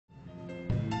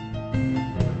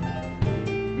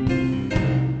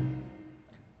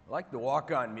like the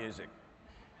walk-on music.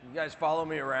 You guys follow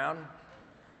me around?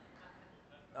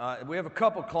 We have a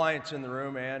couple clients in the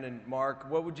room, Ann and Mark.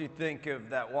 What would you think of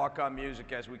that walk-on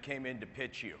music as we came in to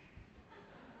pitch you?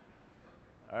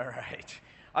 All right.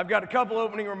 I've got a couple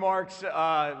opening remarks. It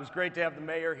was great to have the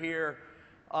mayor here.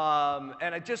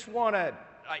 And I just want to,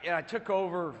 I took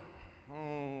over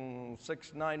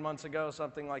 6-9 months ago,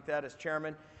 something like that, as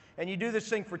chairman. And you do this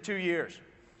thing for 2 years.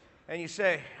 And you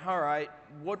say, all right,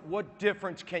 what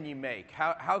difference can you make?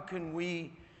 How can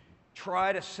we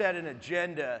try to set an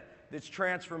agenda that's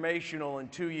transformational in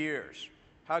 2 years?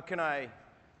 How can I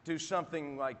do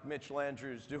something like Mitch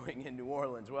Landrieu's doing in New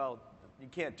Orleans? Well, you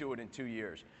can't do it in 2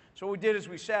 years. So what we did is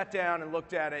we sat down and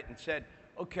looked at it and said,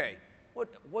 okay,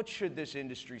 what should this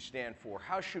industry stand for?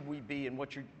 How should we be, and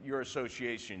what should your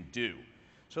association do?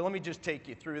 So let me just take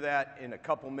you through that in a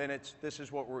couple minutes. This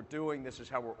is what we're doing. This is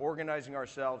how we're organizing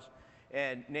ourselves.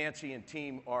 And Nancy and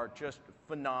team are just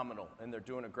phenomenal, and they're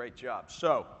doing a great job.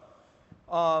 So,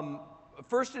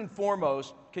 first and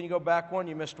foremost, can you go back one?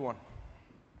 You missed one.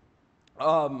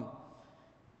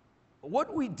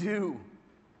 What we do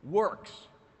works.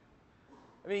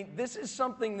 I mean, this is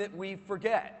something that we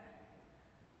forget.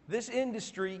 This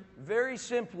industry, very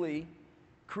simply,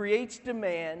 creates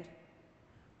demand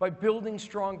by building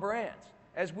strong brands.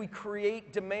 As we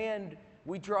create demand,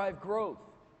 we drive growth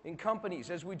in companies.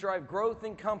 As we drive growth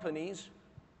in companies,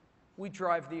 we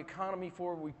drive the economy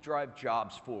forward, we drive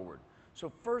jobs forward.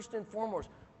 So first and foremost,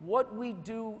 what we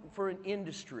do for an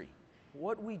industry,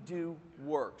 what we do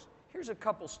works. Here's a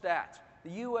couple stats.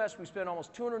 The U.S., we spend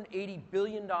almost $280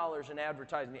 billion in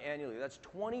advertising annually. That's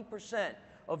 20%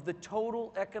 of the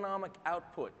total economic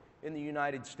output in the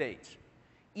United States.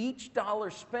 Each dollar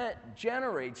spent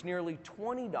generates nearly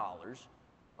 $20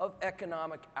 of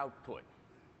economic output.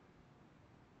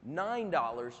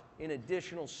 $9 in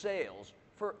additional sales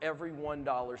for every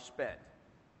 $1 spent.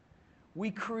 We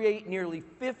create nearly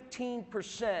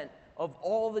 15% of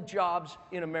all the jobs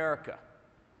in America.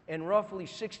 And roughly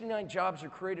 69 jobs are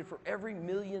created for every $1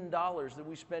 million that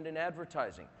we spend in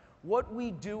advertising. What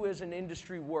we do as an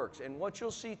industry works. And what you'll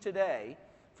see today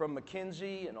from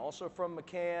McKinsey and also from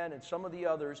McCann and some of the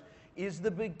others is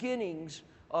the beginnings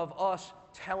of us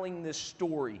telling this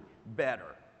story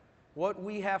better. What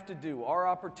we have to do, our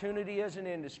opportunity as an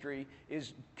industry,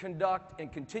 is conduct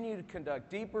and continue to conduct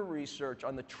deeper research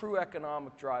on the true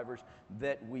economic drivers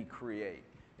that we create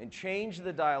and change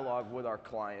the dialogue with our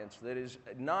clients that is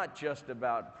not just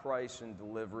about price and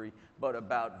delivery, but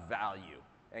about value,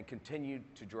 and continue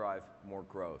to drive more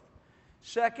growth.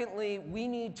 Secondly, we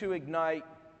need to ignite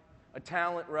a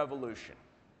talent revolution,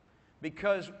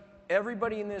 because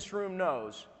everybody in this room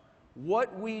knows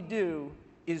what we do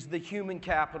is the human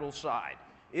capital side.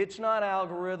 It's not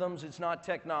algorithms, it's not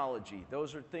technology.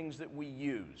 Those are things that we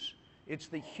use. It's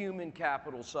the human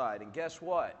capital side. And guess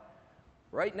what?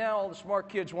 Right now, all the smart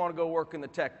kids want to go work in the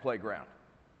tech playground.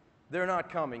 They're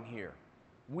not coming here.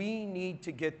 We need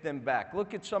to get them back.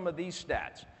 Look at some of these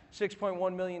stats.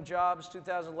 6.1 million jobs,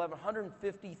 2011,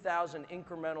 150,000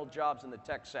 incremental jobs in the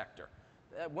tech sector.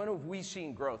 When have we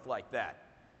seen growth like that?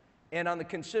 And on the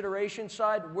consideration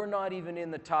side, we're not even in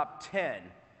the top 10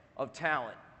 of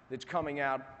talent that's coming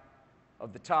out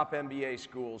of the top MBA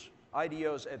schools.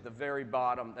 IDEO's at the very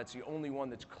bottom. That's the only one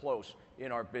that's close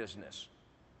in our business.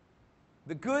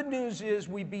 The good news is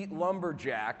we beat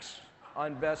lumberjacks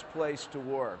on best place to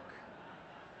work.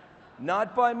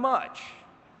 Not by much,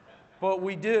 but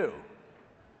we do.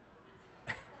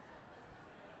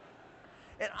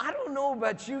 And I don't know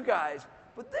about you guys,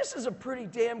 but this is a pretty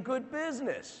damn good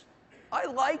business. I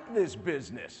like this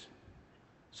business.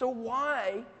 So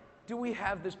why do we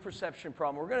have this perception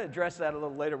problem? We're going to address that a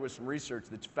little later with some research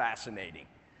that's fascinating.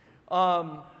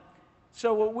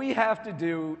 So what we have to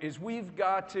do is we've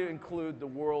got to include the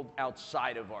world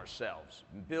outside of ourselves,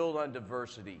 build on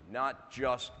diversity, not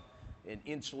just an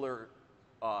insular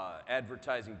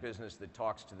advertising business that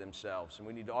talks to themselves. And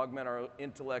we need to augment our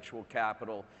intellectual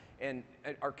capital, and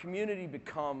our community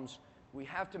becomes, we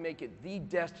have to make it the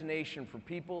destination for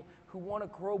people who want to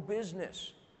grow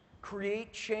business,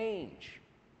 create change,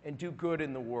 and do good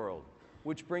in the world.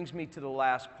 Which brings me to the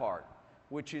last part,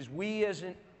 which is we as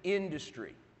an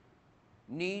industry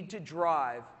need to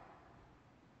drive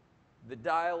the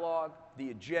dialogue,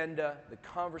 the agenda, the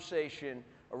conversation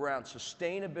around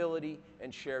sustainability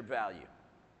and shared value.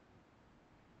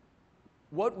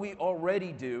 What we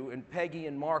already do, and Peggy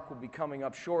and Mark will be coming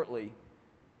up shortly,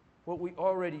 what we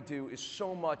already do is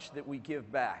so much that we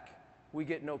give back. We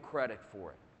get no credit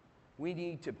for it. We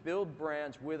need to build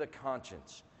brands with a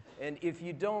conscience. And if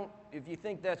you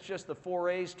think that's just the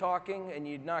 4A's talking and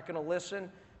you're not going to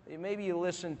listen, maybe you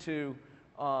listen to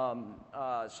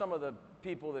some of the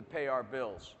people that pay our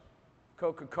bills.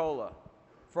 Coca-Cola,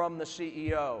 from the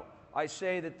CEO. I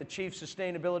say that the Chief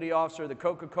Sustainability Officer of the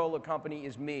Coca-Cola Company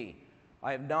is me.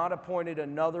 I have not appointed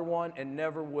another one and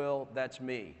never will. That's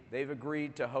me. They've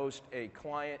agreed to host a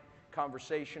client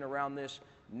conversation around this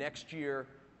next year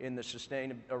in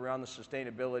the around the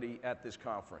sustainability at this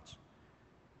conference.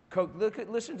 Coke,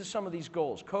 listen to some of these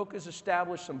goals. Coke has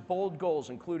established some bold goals,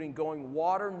 including going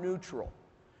water neutral,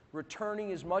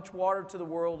 returning as much water to the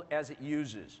world as it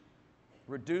uses,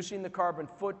 reducing the carbon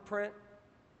footprint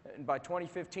and by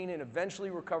 2015 and eventually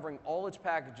recovering all its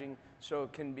packaging so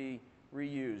it can be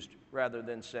reused rather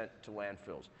than sent to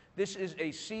landfills. This is a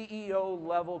CEO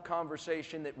level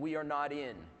conversation that we are not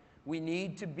in. We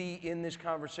need to be in this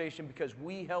conversation because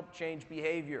we help change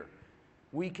behavior.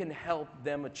 We can help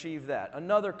them achieve that.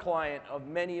 Another client of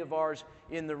many of ours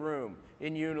in the room,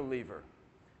 in Unilever.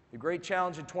 The great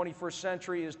challenge in the 21st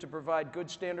century is to provide good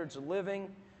standards of living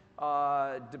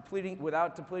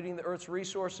without depleting the Earth's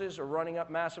resources or running up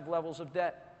massive levels of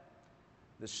debt.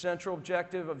 The central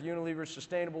objective of Unilever's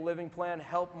Sustainable Living Plan: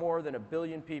 help more than 1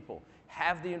 billion people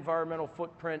have the environmental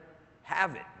footprint,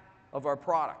 of our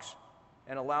products,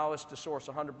 and allow us to source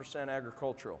 100%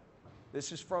 agricultural.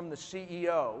 This is from the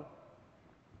CEO.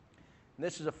 And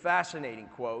this is a fascinating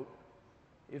quote.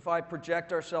 If I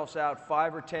project ourselves out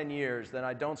 5 or 10 years, then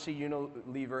I don't see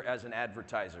Unilever as an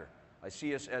advertiser. I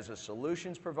see us as a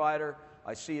solutions provider.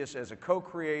 I see us as a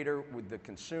co-creator with the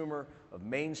consumer of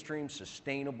mainstream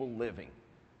sustainable living.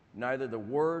 Neither the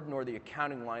word nor the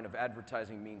accounting line of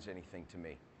advertising means anything to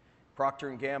me. Procter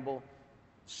 & Gamble,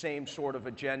 same sort of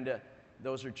agenda.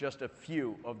 Those are just a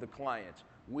few of the clients.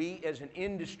 We as an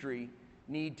industry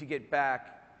need to get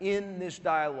back in this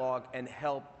dialogue and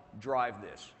help drive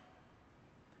this.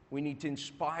 We need to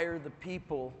inspire the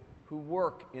people who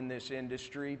work in this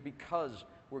industry because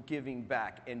we're giving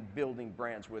back and building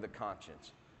brands with a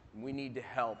conscience. We need to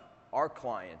help our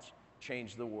clients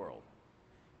change the world.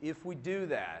 If we do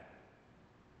that,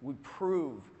 we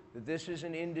prove that this is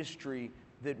an industry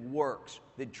that works,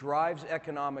 that drives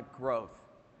economic growth,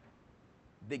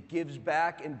 that gives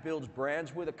back and builds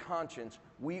brands with a conscience.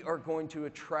 We are going to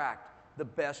attract the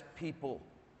best people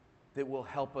that will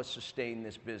help us sustain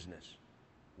this business.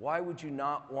 Why would you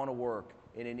not want to work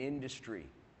in an industry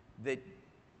that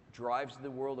drives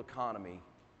the world economy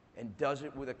and does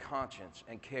it with a conscience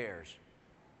and cares?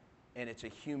 And it's a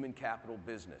human capital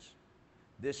business.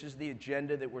 This is the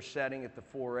agenda that we're setting at the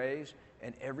 4As,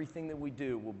 and everything that we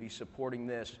do will be supporting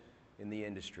this in the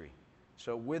industry.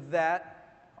 So with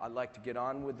that, I'd like to get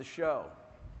on with the show.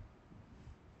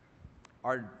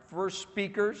 Our first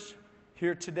speakers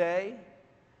here today,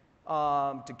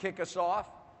 to kick us off,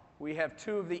 we have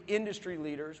two of the industry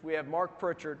leaders. We have Mark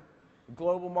Pritchard,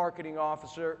 Global Marketing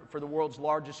Officer for the world's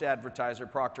largest advertiser,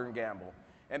 Procter & Gamble,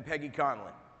 and Peggy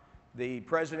Conlon, the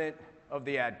President of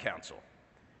the Ad Council,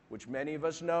 which many of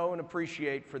us know and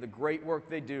appreciate for the great work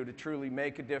they do to truly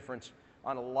make a difference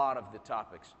on a lot of the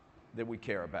topics that we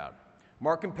care about.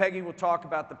 Mark and Peggy will talk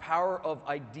about the power of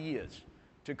ideas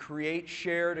to create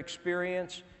shared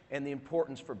experience and the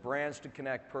importance for brands to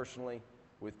connect personally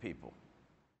with people.